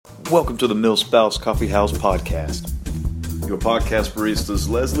Welcome to the Mill Spouse Coffee House Podcast. Your podcast baristas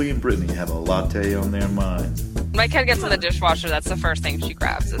Leslie and Brittany have a latte on their minds. My kid gets in the dishwasher, that's the first thing she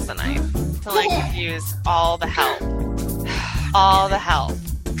grabs is the knife. So I could use all the help. All the help.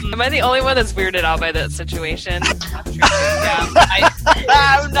 Am I the only one that's weirded out by that situation? I'm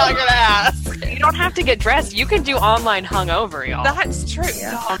not gonna ask. You don't have to get dressed. You can do online hungover, y'all. That's true.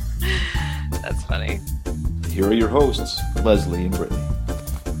 Yeah. That's funny. Here are your hosts, Leslie and Brittany.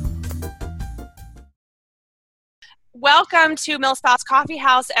 Welcome to Mill Spouse Coffee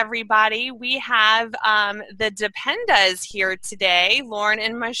House, everybody. We have the Dependas here today. Lauren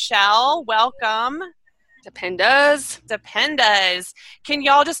and Michelle, welcome. Dependas. Can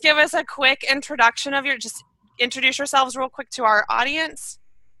y'all just give us a quick introduction of just introduce yourselves real quick to our audience?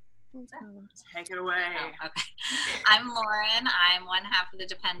 Take it away. Oh, okay. I'm Lauren. I'm one half of the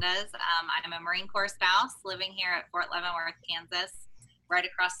Dependas. I'm a Marine Corps spouse living here at Fort Leavenworth, Kansas, right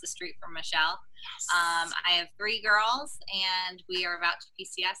across the street from Michelle. Yes. I have 3 girls, and we are about to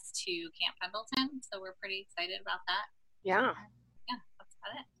PCS to Camp Pendleton, so we're pretty excited about that. Yeah. Yeah, that's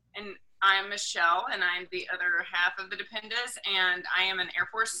about it. And I'm Michelle, and I'm the other half of the Dependas, and I am an Air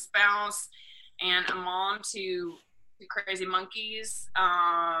Force spouse and a mom to the crazy monkeys,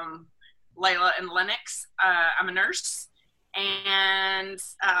 Layla and Lennox. I'm a nurse, and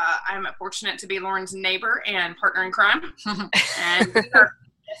I'm fortunate to be Lauren's neighbor and partner in crime. And we are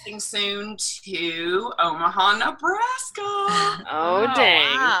getting soon to Omaha, Nebraska. Oh, dang.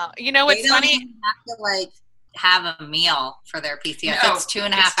 Wow. You know what's They don't funny? even have to, have a meal for their PCS. No, It's 2.5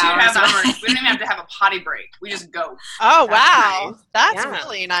 it's hours. 2.5 hours. We don't even have to have a potty break. We just go. Oh, That's wow. nice. That's Yeah.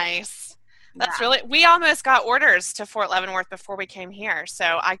 really nice. That's really, we almost got orders to Fort Leavenworth before we came here,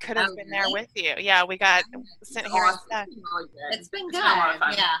 so I could have Oh, been there really? with you. Yeah, we got sent here Awesome. instead. Really good. It's been It's good. been a lot of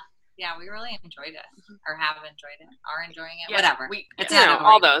fun. Yeah, we really enjoyed it, or have enjoyed it, are enjoying it, Yeah, whatever. it's You know, not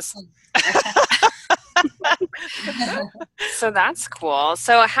all over. those. So that's cool.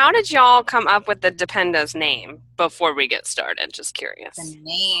 So how did y'all come up with the Dependas name before we get started? Just curious. The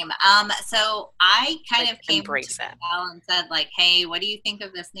name. So I kind of came to embrace it. Michelle and said, hey, what do you think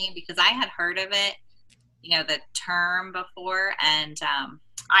of this name? Because I had heard of it, the term before, and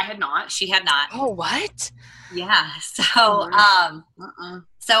I had not. she had not. Oh, what? Yeah. So,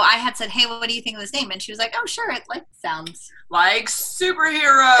 so I had said, hey, what do you think of this name? And she was like, oh, sure, it sounds Like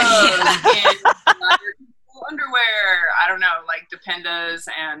superheroes in cool underwear. I don't know, like Dependas,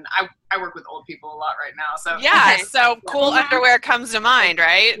 and I work with old people a lot right now, so Yeah, Okay. so cool underwear comes to mind,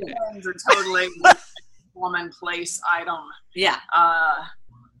 right? Dependas are totally a woman place item yeah.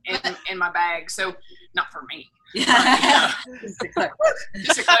 in my bag. So not for me. Yeah. Just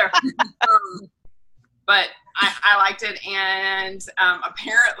to clarify. But I liked it, and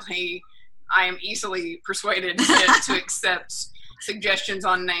apparently I am easily persuaded to accept suggestions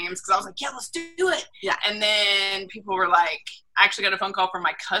on names, because I was like, yeah, let's do it. Yeah. And then people were like, I actually got a phone call from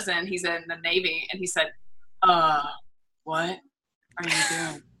my cousin. He's in the Navy, and he said, what are you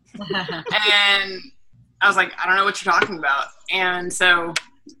doing? And I was like, I don't know what you're talking about. And so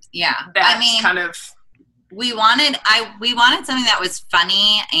Yeah. that's kind of... We wanted something that was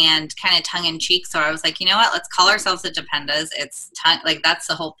funny and kind of tongue in cheek. So I was like, you know what? Let's call ourselves the Dependas. It's that's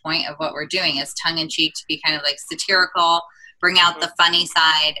the whole point of what we're doing, is tongue in cheek, to be kind of like satirical, bring out the funny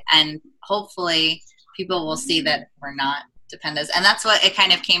side, and hopefully people will see that we're not Dependas. And that's what it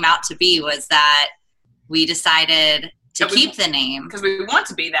kind of came out to be, was that we decided to keep the name, because we want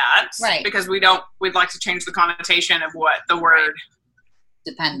to be that, Right. Because we'd like to change the connotation of what the word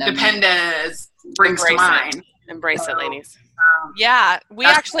Dependas brings to Embrace it. mind. Embrace it, ladies. Yeah, we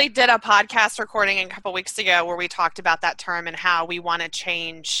That's- actually did a podcast recording a couple weeks ago where we talked about that term and how we want to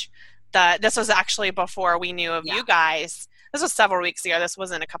change this was actually before we knew of you guys. This was several weeks ago. This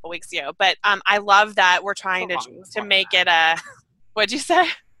wasn't a couple weeks ago. But I love that we're trying to make it a, what'd you say?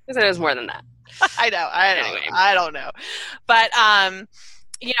 I said it was more than that. I know. Anyway. I don't know. But,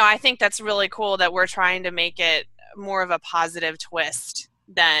 I think that's really cool that we're trying to make it more of a positive twist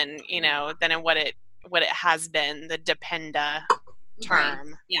than in what it has been, the Dependa term.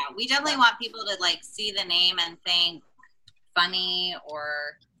 Right. Yeah, we definitely want people to see the name and think funny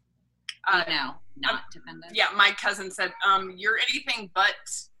or not dependent. Yeah, my cousin said, you're anything but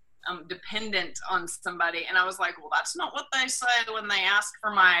dependent on somebody. And I was like, well, that's not what they said when they asked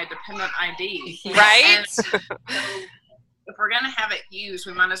for my dependent ID. Right? And so if we're going to have it used,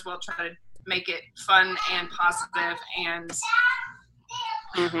 we might as well try to make it fun and positive and...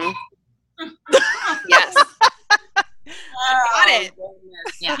 Mm-hmm. Yes. Got it.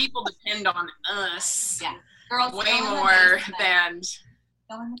 Yeah. People depend on us Yeah. Girls, way go in the more basement. than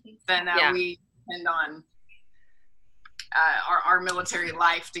Go in the basement. than Yeah. we depend on our military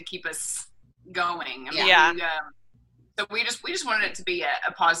life to keep us going. I mean, Yeah. So we just wanted it to be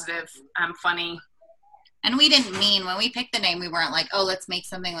a positive, funny. And we didn't mean, when we picked the name, we weren't like, oh, let's make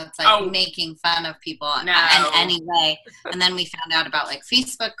something that's like making fun of people in any way. And then we found out about like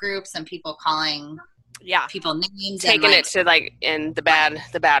Facebook groups and people calling people names, taking and, it to like in the bad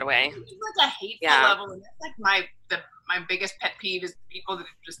way. It's like a hateful level, and that's like my biggest pet peeve is people that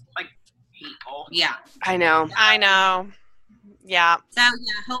are just like hateful. Yeah, I know. Yeah. So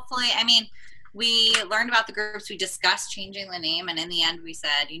hopefully, I mean, we learned about the groups. We discussed changing the name, and in the end, we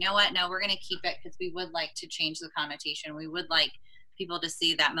said, you know what? No, we're going to keep it because we would like to change the connotation. We would like people to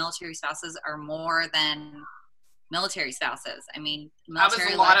see that military spouses are more than military spouses. I mean, I was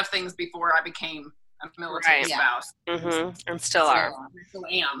a lot of things before I became a military spouse. Mm-hmm. And still are. I still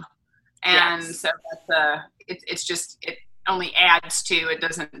am. And so that's it's just, it only adds to, it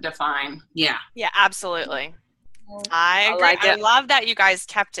doesn't define. Yeah. Yeah, absolutely. I agree. like I it. love that you guys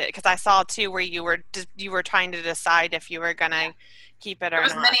kept it, because I saw too where you were trying to decide if you were gonna keep it or There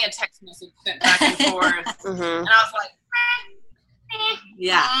was not. many a text message sent back and forth, Mm-hmm. and I was like,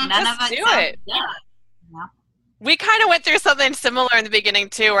 None Just of us do sound- it. Yeah. We kind of went through something similar in the beginning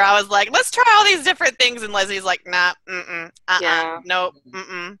too, where I was like, let's try all these different things, and Leslie's like, nah, nope,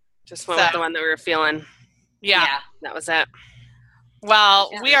 Just went with the one that we were feeling. yeah. That was it. Well,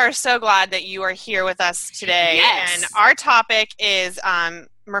 we are so glad that you are here with us today. Yes. And our topic is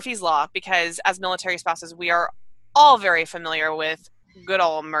Murphy's Law, because as military spouses, we are all very familiar with good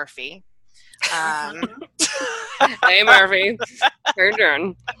old Murphy. Hey, Murphy. Your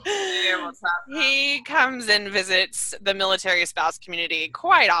turn. yeah, what's up? He comes and visits the military spouse community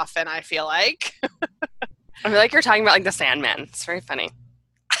quite often, I feel like. I feel like you're talking about like the Sandman. It's very funny.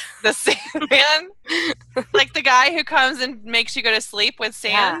 The Sandman? Like the guy who comes and makes you go to sleep with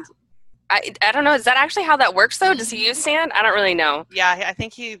sand? I don't know. Is that actually how that works, though? Does he use sand? I don't really know. Yeah, I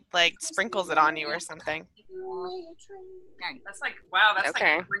think he like sprinkles it on you or something. That's like, wow, that's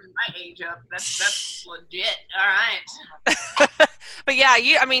Okay. like bringing my age up. That's legit. All right. But yeah,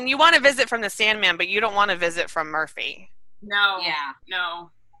 you want to visit from the Sandman, but you don't want to visit from Murphy. No. Yeah. No.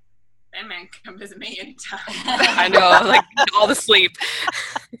 That man can come visit me anytime. I know, like all the sleep.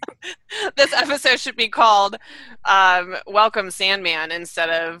 This episode should be called Welcome Sandman instead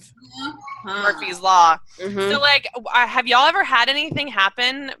of Murphy's Law. Mm-hmm. So, like, have y'all ever had anything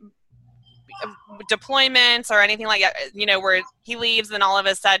happen, deployments or anything like that, where he leaves and all of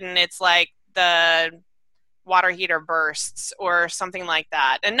a sudden it's like the water heater bursts or something like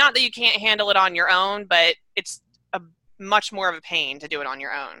that? And not that you can't handle it on your own, but it's much more of a pain to do it on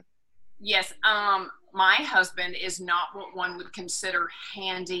your own. Yes. My husband is not what one would consider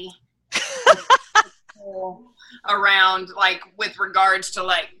handy around, like, with regards to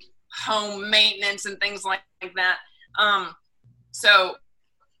like home maintenance and things like that. So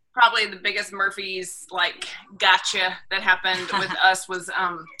probably the biggest Murphy's like gotcha that happened with us was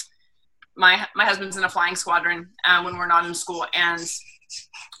my husband's in a flying squadron when we're not in school, and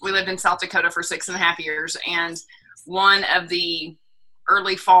we lived in South Dakota for 6.5 years. And one of the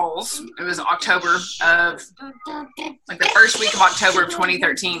early falls, it was October of, like the first week of October of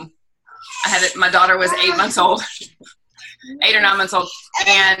 2013. I had it. My daughter was 8 months old, 8 or 9 months old,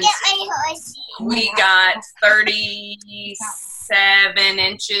 and we got 37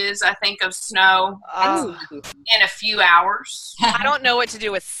 inches, I think, of snow in a few hours. I don't know what to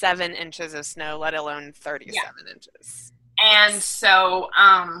do with 7 inches of snow, let alone 37 inches. And so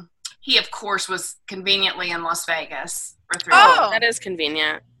he, of course, was conveniently in Las Vegas for 3 Oh. That is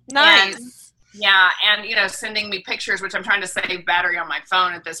convenient. Nice. And sending me pictures, which I'm trying to save battery on my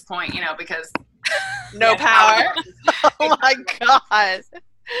phone at this point, because No power. Oh my God.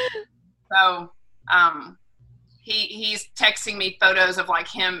 So he's texting me photos of like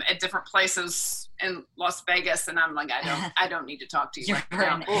him at different places in Las Vegas, and I'm like, I don't need to talk to you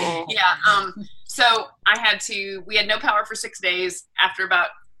right now. Yeah. So we had no power for 6 days. After about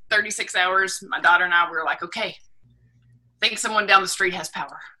 36 hours, my daughter and I were like, okay, I think someone down the street has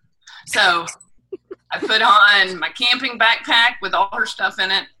power. So I put on my camping backpack with all her stuff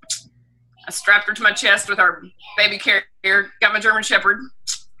in it. I strapped her to my chest with our baby carrier, got my German Shepherd,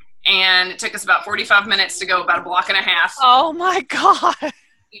 and it took us about 45 minutes to go about a block and a half. Oh my God.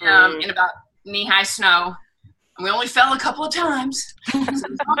 In about knee-high snow. And we only fell a couple of times. So it was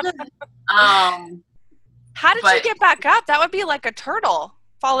all good. How did you get back up? That would be like a turtle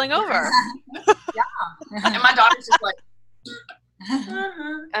falling over. And my daughter's just like, she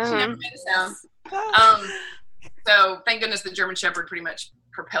never made a sound. So thank goodness the German Shepherd pretty much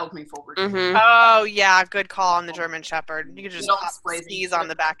propelled me forward. Mm-hmm. Oh yeah, good call on the German Shepherd. You could just Don't pop display skis on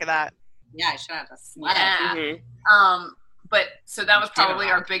the back of that. Yeah, I should have a sled. Yeah. Mm-hmm. But so that was probably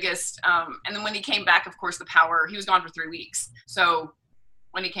our biggest. And then when he came back, of course, he was gone for 3 weeks. So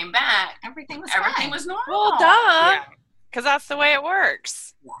when he came back, everything was normal. Well, duh. Because that's the way it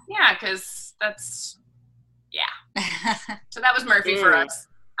works. Yeah, because that's, So that was Murphy for us.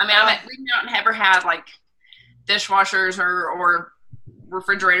 I mean, we've not ever had like dishwashers or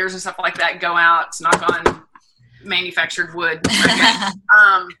refrigerators and stuff like that go out. To knock on manufactured wood.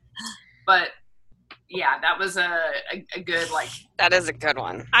 But yeah, that was a good like. That is a good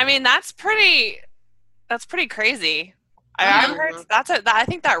one. I mean, that's pretty crazy. I've heard I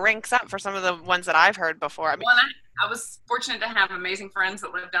think that ranks up for some of the ones that I've heard before. I mean, well, I was fortunate to have amazing friends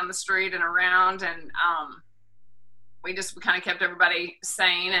that lived down the street and around, and we kind of kept everybody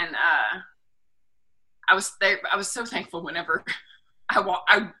sane. And I was so thankful whenever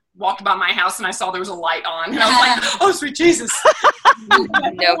I walked by my house and I saw there was a light on, and I was like, "Oh, sweet Jesus!"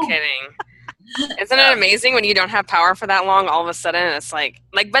 No kidding. Isn't it amazing when you don't have power for that long? All of a sudden, it's like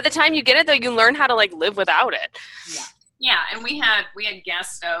by the time you get it, though, you learn how to like live without it. Yeah, and we had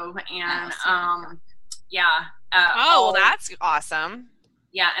gas stove, and well, that's awesome.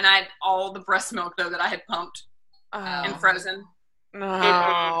 Yeah, and I had all the breast milk though that I had pumped and frozen.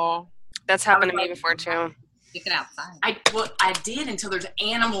 No, that's happened to me before too. Take it outside. I did until there's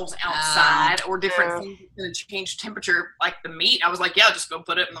animals outside or different things that change temperature, like the meat. I was like, just go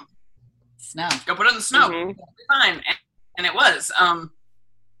put it in the snow. Go put it in the snow. It'll be fine, and it was.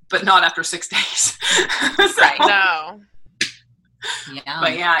 But not after 6 days. Right. No. Yeah.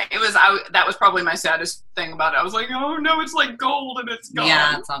 But it was. That was probably my saddest thing about it. I was like, oh no, it's like gold and it's gone.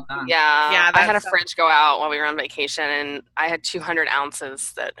 Yeah, it's all gone. Yeah. I had a fridge go out while we were on vacation, and I had 200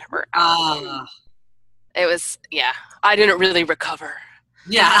 ounces that were out. It was. I didn't really recover.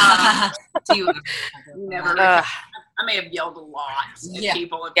 Yeah. Never. I may have yelled a lot at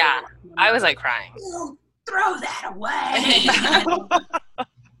people. I was like crying. Throw that away.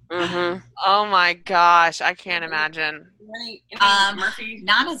 Mm-hmm. Oh my gosh, I can't imagine. Murphy?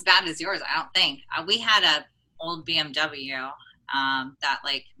 Not as bad as yours, I don't think. We had a old BMW that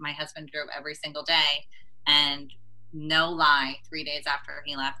like my husband drove every single day, and no lie, 3 days after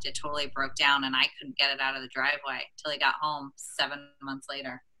he left, it totally broke down, and I couldn't get it out of the driveway till he got home 7 months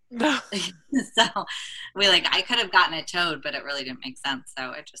later. So I could have gotten it towed, but it really didn't make sense,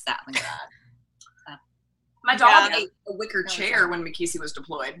 so it just sat in the garage. My dog ate a wicker chair when McKesey was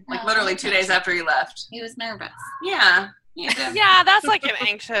deployed. Like literally 2 days after he left. He was nervous. Yeah. Yeah, that's like an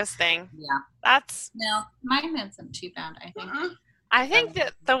anxious thing. Yeah. No, mine isn't too bad, I think. Mm-hmm. I think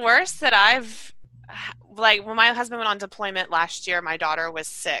that the worst that I've when my husband went on deployment last year, my daughter was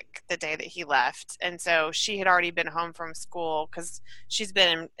sick the day that he left. And so she had already been home from school because she's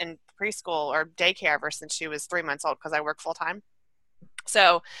been in preschool or daycare ever since she was 3 months old because I work full time.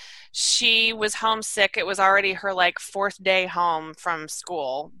 So she was homesick. It was already her fourth day home from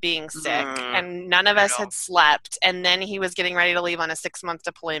school being sick, and none of us had slept. And then he was getting ready to leave on a 6-month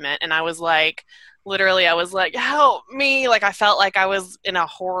deployment. And I was like, literally, help me. I felt like I was in a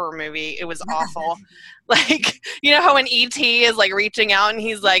horror movie. It was awful. You know how when E.T. is reaching out and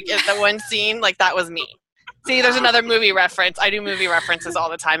he's at the one scene, that was me. See, there's another movie reference. I do movie references all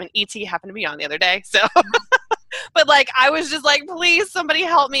the time, and E.T. happened to be on the other day. So, but I was just please somebody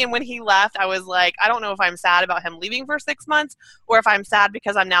help me. And when he left, I was I don't know if I'm sad about him leaving for 6 months or if I'm sad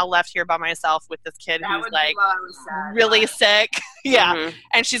because I'm now left here by myself with this kid who's really sick. Yeah. Mm-hmm.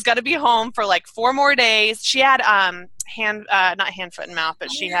 And she's got to be home for 4 more days. She had, not hand, foot, and mouth,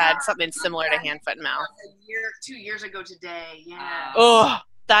 but she had something similar to hand, foot, and mouth. 2 years ago today. Yeah. Oh,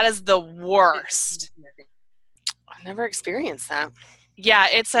 that is the worst. I've never experienced that. Yeah,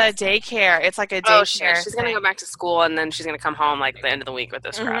 it's a daycare. It's a daycare. Oh, shit. She's going to go back to school, and then she's going to come home the end of the week with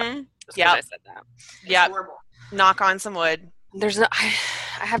this crap. Mm-hmm. Yeah. I said that. Yeah. Knock on some wood. There's no.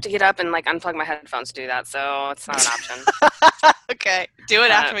 I have to get up and unplug my headphones to do that, so it's not an option. Okay. Do it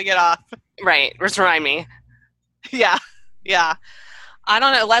after we get off. Right. Just remind me. Yeah. Yeah. I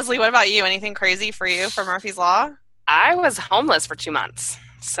don't know. Leslie, what about you? Anything crazy for you for Murphy's Law? I was homeless for 2 months.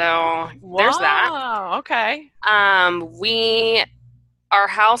 So there's that. Oh, okay. Our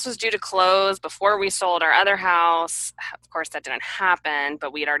house was due to close before we sold our other house. Of course, that didn't happen,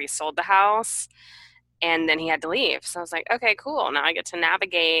 but we had already sold the house, and then he had to leave. So I was like, okay, cool. Now I get to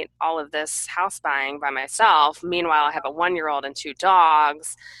navigate all of this house buying by myself. Meanwhile, I have a 1-year-old and 2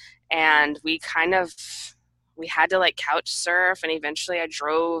 dogs, and we had to couch surf, and eventually I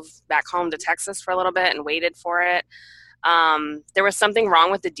drove back home to Texas for a little bit and waited for it. There was something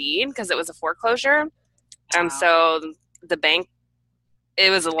wrong with the deed because it was a foreclosure. And so the bank, it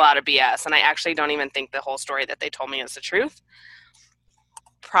was a lot of BS. And I actually don't even think the whole story that they told me is the truth.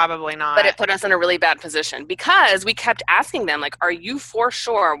 Probably not. But it put us in a really bad position because we kept asking them, like, are you for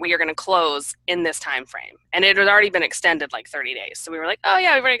sure we are going to close in this time frame? And it had already been extended like 30 days. So we were like, oh,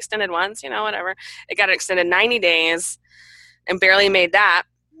 yeah, we've already extended once, whatever. It got extended 90 days and barely made that.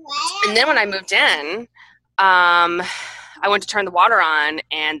 And then when I moved in, I went to turn the water on,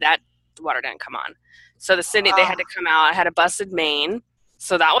 and the water didn't come on. So the city, they had to come out. I had a busted main,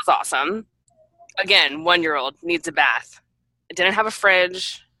 so that was awesome. Again, 1-year-old needs a bath. It didn't have a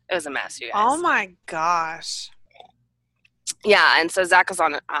fridge. It was a mess, you guys. Oh my gosh. Yeah, and so Zach was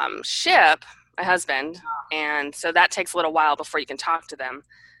on ship, my husband, and so that takes a little while before you can talk to them.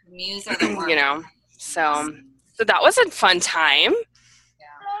 Muse are the worst. So that was a fun time.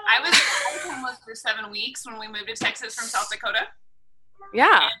 I was homeless for 7 weeks when we moved to Texas from South Dakota.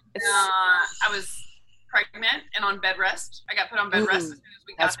 Yeah. And, I was pregnant and on bed rest. I got put on bed rest as soon as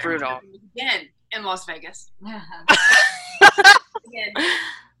we got That's there. brutal. Again, in Las Vegas. Again.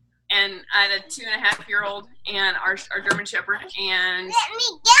 And I had a 2.5-year-old and our German Shepherd, and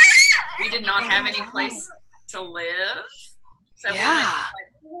we did not have any place to live. So we went to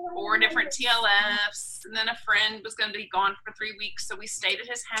 4 different TLFs, and then a friend was going to be gone for 3 weeks, so we stayed at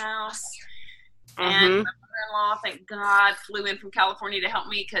his house. And my mother-in-law, thank God, flew in from California to help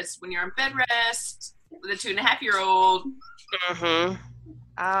me, because when you're on bed rest with a 2.5-year-old,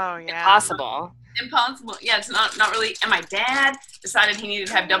 Oh yeah. Impossible. Yeah, it's not really. And my dad decided he needed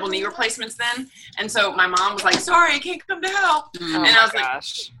to have double knee replacements then, and so my mom was like, "Sorry, I can't come to help." Oh and I was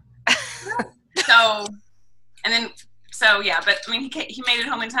gosh. But I mean, he made it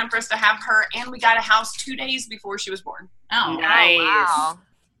home in time for us to have her, and we got a house 2 days before she was born. Oh, Nice. wow.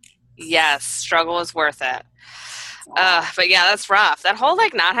 Yes, struggle is worth it. But yeah, that's rough. That whole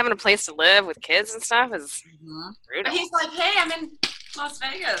not having a place to live with kids and stuff is brutal. But he's like, "Hey, I'm in Las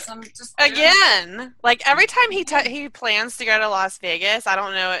Vegas. I'm just Again, like every time he plans to go to Las Vegas, I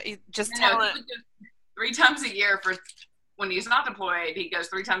don't know. Just tell him. 3 times a year for when he's not deployed. He goes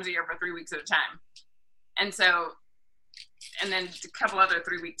 3 times a year for 3 weeks at a time, and then a couple other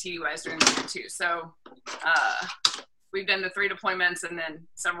 3-week TUIs during the year too. So we've done the 3 deployments and then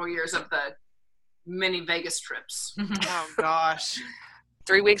several years of the mini Vegas trips. Oh gosh.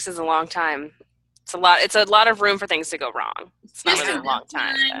 3 weeks is a long time. It's a lot. It's a lot of room for things to go wrong. It's not really a long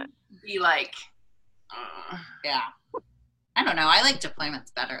time. Be like, yeah. I don't know. I like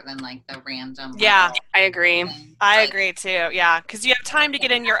deployments better than the random. Yeah, I agree. I agree too. Yeah, because you have time to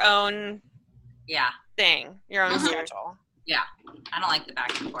get in your own thing, your own schedule. Yeah, I don't like the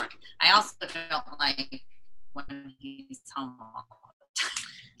back and forth. I also don't like when he's home all the time.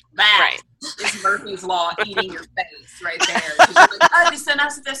 That is Murphy's Law eating your face right there. You're like, oh, this so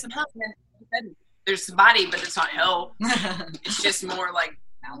nice, there's some help. And there's somebody, but it's not help. It's just more like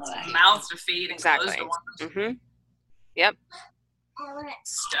mouths to feed and Exactly. clothes to wash. Mm-hmm. Yep.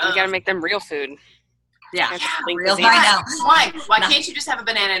 Stuff. You got to make them real food. Yeah, Lean real. cuisine. I know. Why can't you just have a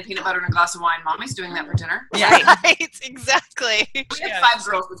banana and peanut butter and a glass of wine? Mommy's doing that for dinner. Yeah. Right, exactly. We have 5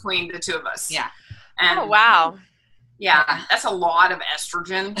 girls between the 2 of us. Yeah. And Oh wow. yeah, that's a lot of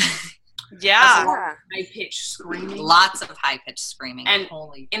estrogen. Yeah. High pitched screaming. Lots of high pitched screaming. And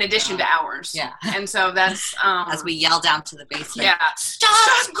holy in addition to God. ours. Yeah. And so that's As we yell down to the basement. yeah. Stop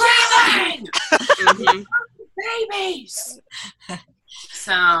screaming! Mhm. Babies.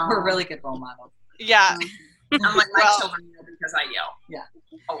 So We're really good role models. Yeah. I'm like my Well- children know because I yell. Yeah.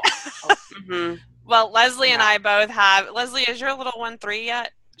 A lot. Mhm. Well, Leslie and I both have. Leslie, is your little one 3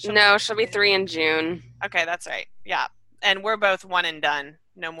 yet? No, she'll be 3 in June. Okay, that's right. Yeah, and we're both 1 and done.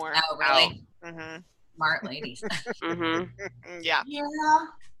 No more. Oh, really? Mm-hmm. Smart ladies. Mm-hmm. Yeah. Yeah.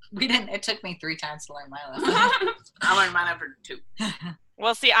 We didn't. It took me 3 times to learn my lesson. I learned mine after 2.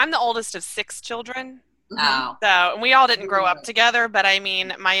 Well, see, I'm the oldest of 6 children. Oh. So, and we all didn't grow up together, but I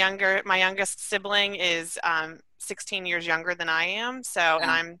mean, my youngest sibling is 16 years younger than I am. So, and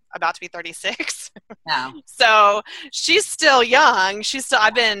I'm about to be 36. No. So she's still young.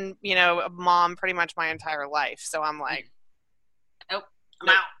 I've been, a mom pretty much my entire life. So I'm like, I'm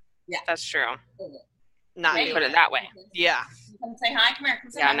out. That's true. not Hey. Put it that way. Yeah. Come say hi. Come here.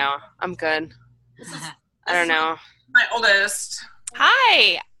 Come say Yeah, hi. no, I'm good. I don't know. My oldest.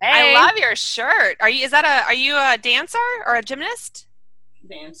 Hi. I love your shirt. Are you a dancer or a gymnast?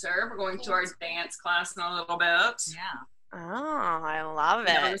 Dancer. We're going to our dance class in a little bit. Yeah. Oh, I love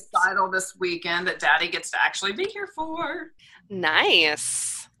We have a it. recital this weekend that Daddy gets to actually be here for.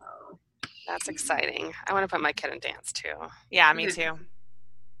 Nice. So, That's exciting. I want to put my kid in dance too. Yeah, me too.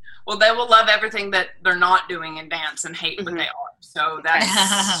 well, they will love everything that they're not doing in dance and hate what Mhm. they are. So that's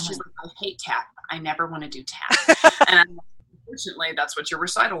she's like, I hate tap. I never want to do tap. And I'm like, unfortunately, that's what your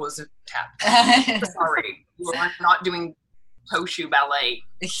recital is, a tap. Sorry, you are not doing toe shoe ballet.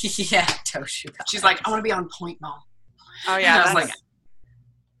 Yeah, toe shoe. She's like, I want to be on Point Mall. Oh yeah, And I was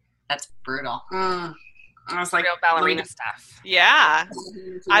that's brutal. I was like, Real ballerina stuff. yeah.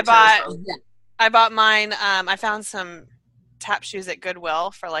 I bought mine. I found some tap shoes at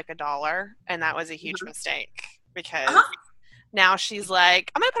Goodwill for like $1, and that was a huge mistake because now she's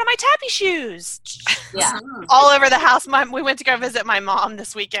like, I'm gonna put on my tappy shoes. Yeah. All over the house. We went to go visit my mom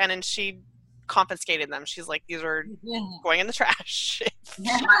this weekend, and she confiscated them. She's like, these are going in the trash.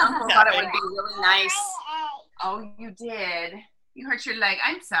 My uncle thought it would be really nice. Oh, you did. You hurt your leg.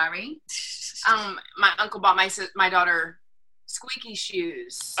 I'm sorry. My uncle bought my daughter squeaky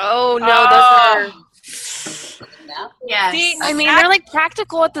shoes. Oh no, those are. Yes. See, I mean, they're like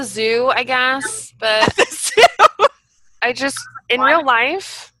practical at the zoo, I guess, but I just in real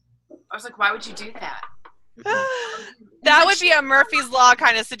life. I was like, why would you do that? That would be a Murphy's Law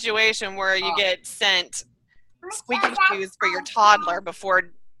kind of situation where you get sent squeaky shoes for your toddler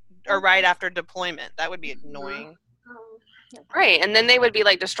before or right after deployment. That would be annoying. Right, and then they would be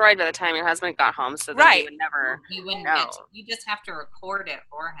like destroyed by the time your husband got home, so that he would never. You wouldn't know. you just have to record it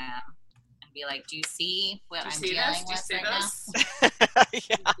for him and be like, "Do you see what I'm dealing with right now?"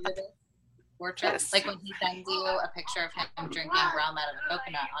 Yeah. Portraits, like when he sends you a picture of him drinking brown out of a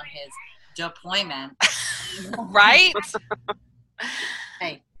coconut on his deployment. Right?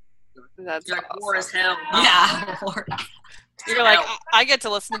 Hey, That's You're like, awesome. war is hell. yeah. You're like, I get to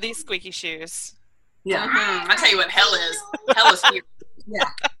listen to these squeaky shoes. Yeah. I tell you what hell is. Hell is here. Yeah.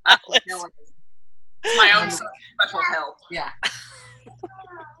 Hell is. It's my own special hell. Yeah.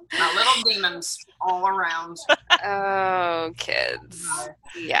 My little demons all around. Oh, kids.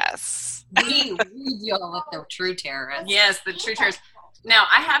 Yes. We deal with the true terrorists. Yes, the true terrorists. Now,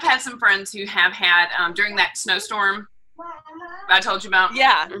 I have had some friends who have had, during that snowstorm I told you about,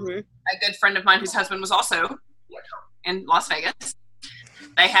 Yeah. Mm-hmm. a good friend of mine whose husband was also in Las Vegas.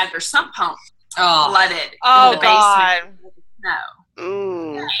 They had their sump pump flooded in the basement with snow.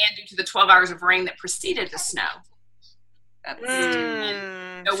 Ooh. And due to the 12 hours of rain that preceded the snow. That's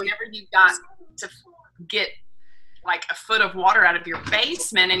So whenever you got to get like a foot of water out of your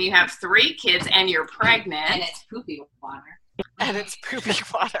basement and you have 3 kids and you're pregnant. and it's poopy water. And it's poopy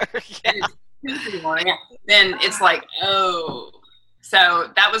water. Yeah. Poopy water, yeah. Then it's like, oh.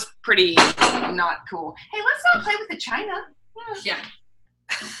 So that was pretty not cool. Hey, let's not play with the china. Yeah.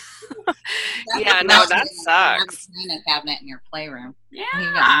 Yeah, no, that sucks. You have a cabinet in your playroom. Yeah. You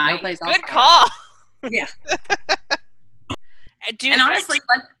got no place else Good to call. Yeah. And honestly,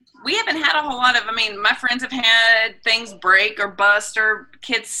 like, we haven't had a whole lot of, I mean, my friends have had things break or bust or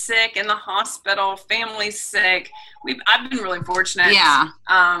kids sick in the hospital, families sick. I've been really fortunate. Yeah.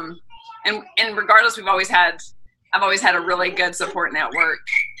 And regardless, I've always had a really good support network.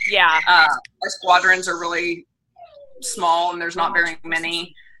 Yeah. Our squadrons are really small and there's not very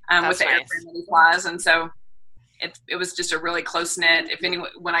many with the nice. airframe that he flies. And so it was just a really close knit.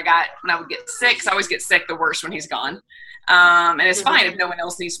 When I would get sick, 'cause I always get sick the worst when he's gone. And it's fine if no one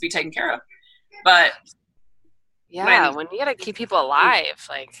else needs to be taken care of. But Yeah, when you gotta keep people alive,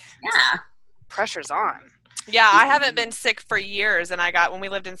 like, yeah, pressure's on. Yeah, I haven't been sick for years, and when we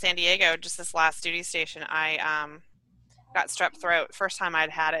lived in San Diego, just this last duty station, I got strep throat. First time I'd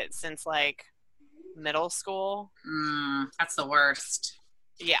had it since like middle school. That's the worst.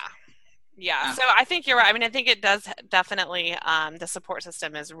 Yeah. So I think you're right. I mean, I think it does definitely. The support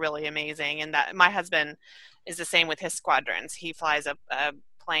system is really amazing, and that my husband is the same with his squadrons. He flies a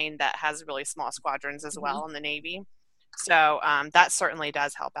plane that has really small squadrons as well in the Navy. So that certainly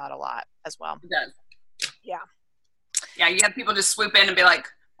does help out a lot as well. it does. Yeah. Yeah, you have people just swoop in and be like,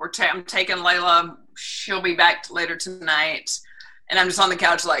 I'm taking Layla. She'll be back later tonight. And I'm just on the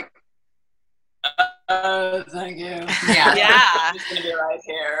couch like, thank you. Yeah. Yeah. I'm just going to be right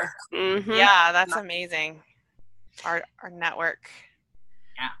here. Mm-hmm. Yeah, that's amazing. Our network.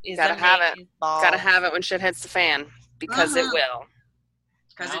 Yeah. Is Gotta have it. amazing. Gotta have it when shit hits the fan, because it will.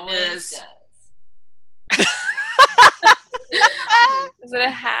 Because Always it is. does. Is it a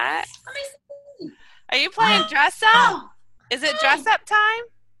hat? Are you playing dress up? Is it dress up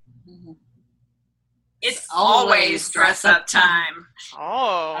time? It's always dress up time.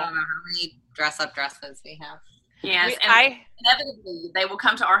 Oh. I don't know how many dress-up dresses we have. Yes, and inevitably they will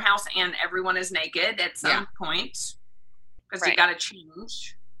come to our house and everyone is naked at some point because you Right. got to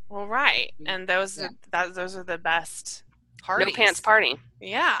change. Well, right. And those are the best parties. No pants party.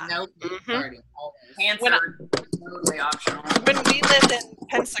 Yeah. Nope. Mhm. Party, always. Pants When I- are totally optional. When we lived in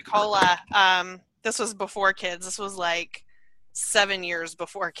Pensacola, this was before kids. This was like 7 years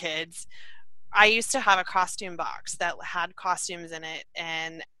before kids. I used to have a costume box that had costumes in it,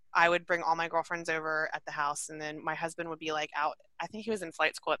 and I would bring all my girlfriends over at the house, and then my husband would be like out. I think he was in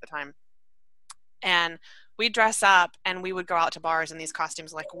flight school at the time. And we'd dress up and we would go out to bars in these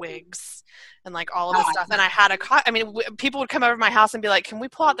costumes, like wigs and like all of this stuff. And I had people would come over to my house and be like, can we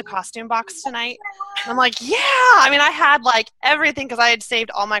pull out the costume box tonight? And I'm like, yeah. I mean, I had like everything because I had saved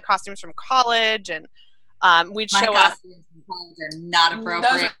all my costumes from college, and we'd show up. Are not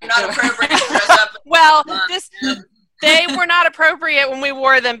appropriate. Those are not appropriate to dress up. Well, they were not appropriate when we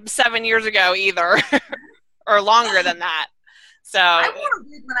wore them 7 years ago either, or longer than that. So I wore a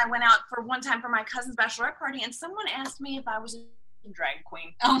wig when I went out for one time for my cousin's bachelorette party, and someone asked me if I was a drag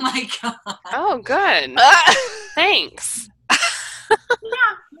queen. Oh my God. Oh, good. Thanks. Yeah,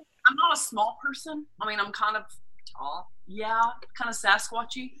 I'm not a small person. I mean, I'm kind of tall. Yeah, kind of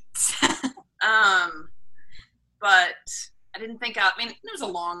Sasquatchy. But I didn't think I mean, it was a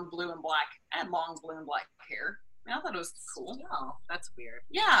long blue and black. I had long blue and black hair. I mean, I thought it was cool. Oh, that's weird.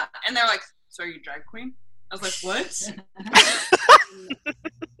 Yeah, and they're like, "So are you drag queen?" I was like, "What?"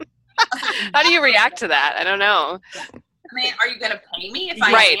 How do you react to that? I don't know. I mean, are you going to pay me if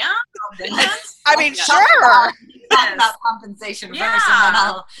I Right. am? I mean, Yeah. sure. Talk about compensation Yeah. first,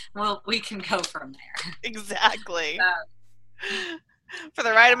 and then we can go from there. Exactly. For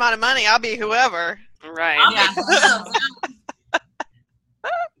the right amount of money, I'll be whoever. Right. Yeah.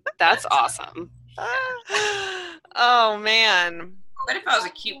 That's awesome. Oh man. But if I was a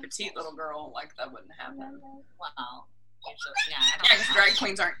cute, petite little girl, like, that wouldn't happen. Well, usually, Yeah, because drag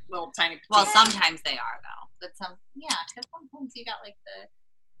queens aren't little tiny petite. well, sometimes they are though. But because sometimes you got like the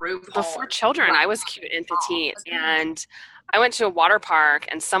RuPaul. Before children, I was cute and petite, and I went to a water park,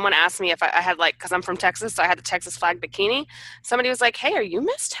 and someone asked me if I had, like, because I'm from Texas, so I had the Texas flag bikini. Somebody was like, "Hey, are you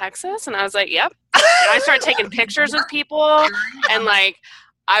Miss Texas?" And I was like, "Yep." And I started taking pictures with people, and like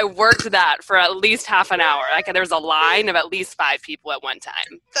I worked that for at least half an hour. Like there was a line of at least 5 people at one time.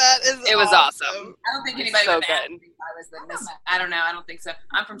 It was awesome. I don't think anybody So would ask good. me if I was the Miss. I don't know. I don't think so.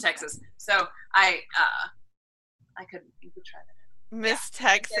 I'm from Texas, so I could. You could try that. Miss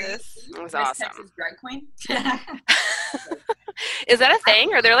Texas. It was Miss awesome. Texas drag queen. Is that a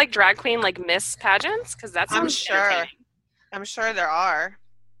thing? Are there like drag queen like Miss pageants? Because that's I'm sure. I'm sure there are.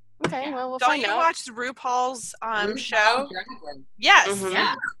 Okay, well we'll Don't find you out. watch RuPaul's RuPaul show? Drag Race. Yes. Mhm.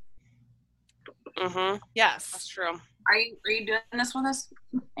 Yeah. Mm-hmm. Yes. That's true. Are you doing this with us?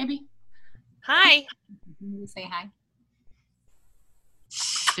 Maybe. Hi. You say hi.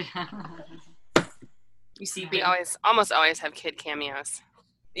 You see, We almost always have kid cameos.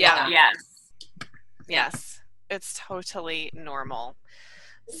 Yeah. Yes. Yes. It's totally normal.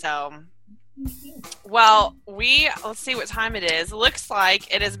 So, well, let's see what time it is. It looks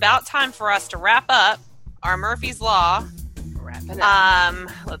like it is about time for us to wrap up our Murphy's Law. Wrap it up.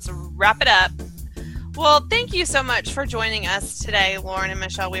 Let's wrap it up. Well, thank you so much for joining us today, Lauren and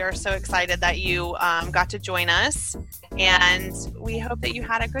Michelle. We are so excited that you got to join us. And we hope that you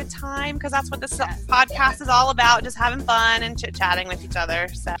had a good time, because that's what this podcast is all about, just having fun and chit-chatting with each other.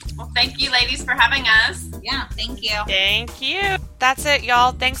 So, Well, thank you, ladies, for having us. Yeah, thank you. thank you. That's it,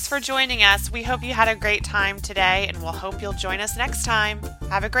 y'all. Thanks for joining us. We hope you had a great time today, and we'll hope you'll join us next time.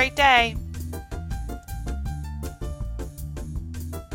 Have a great day.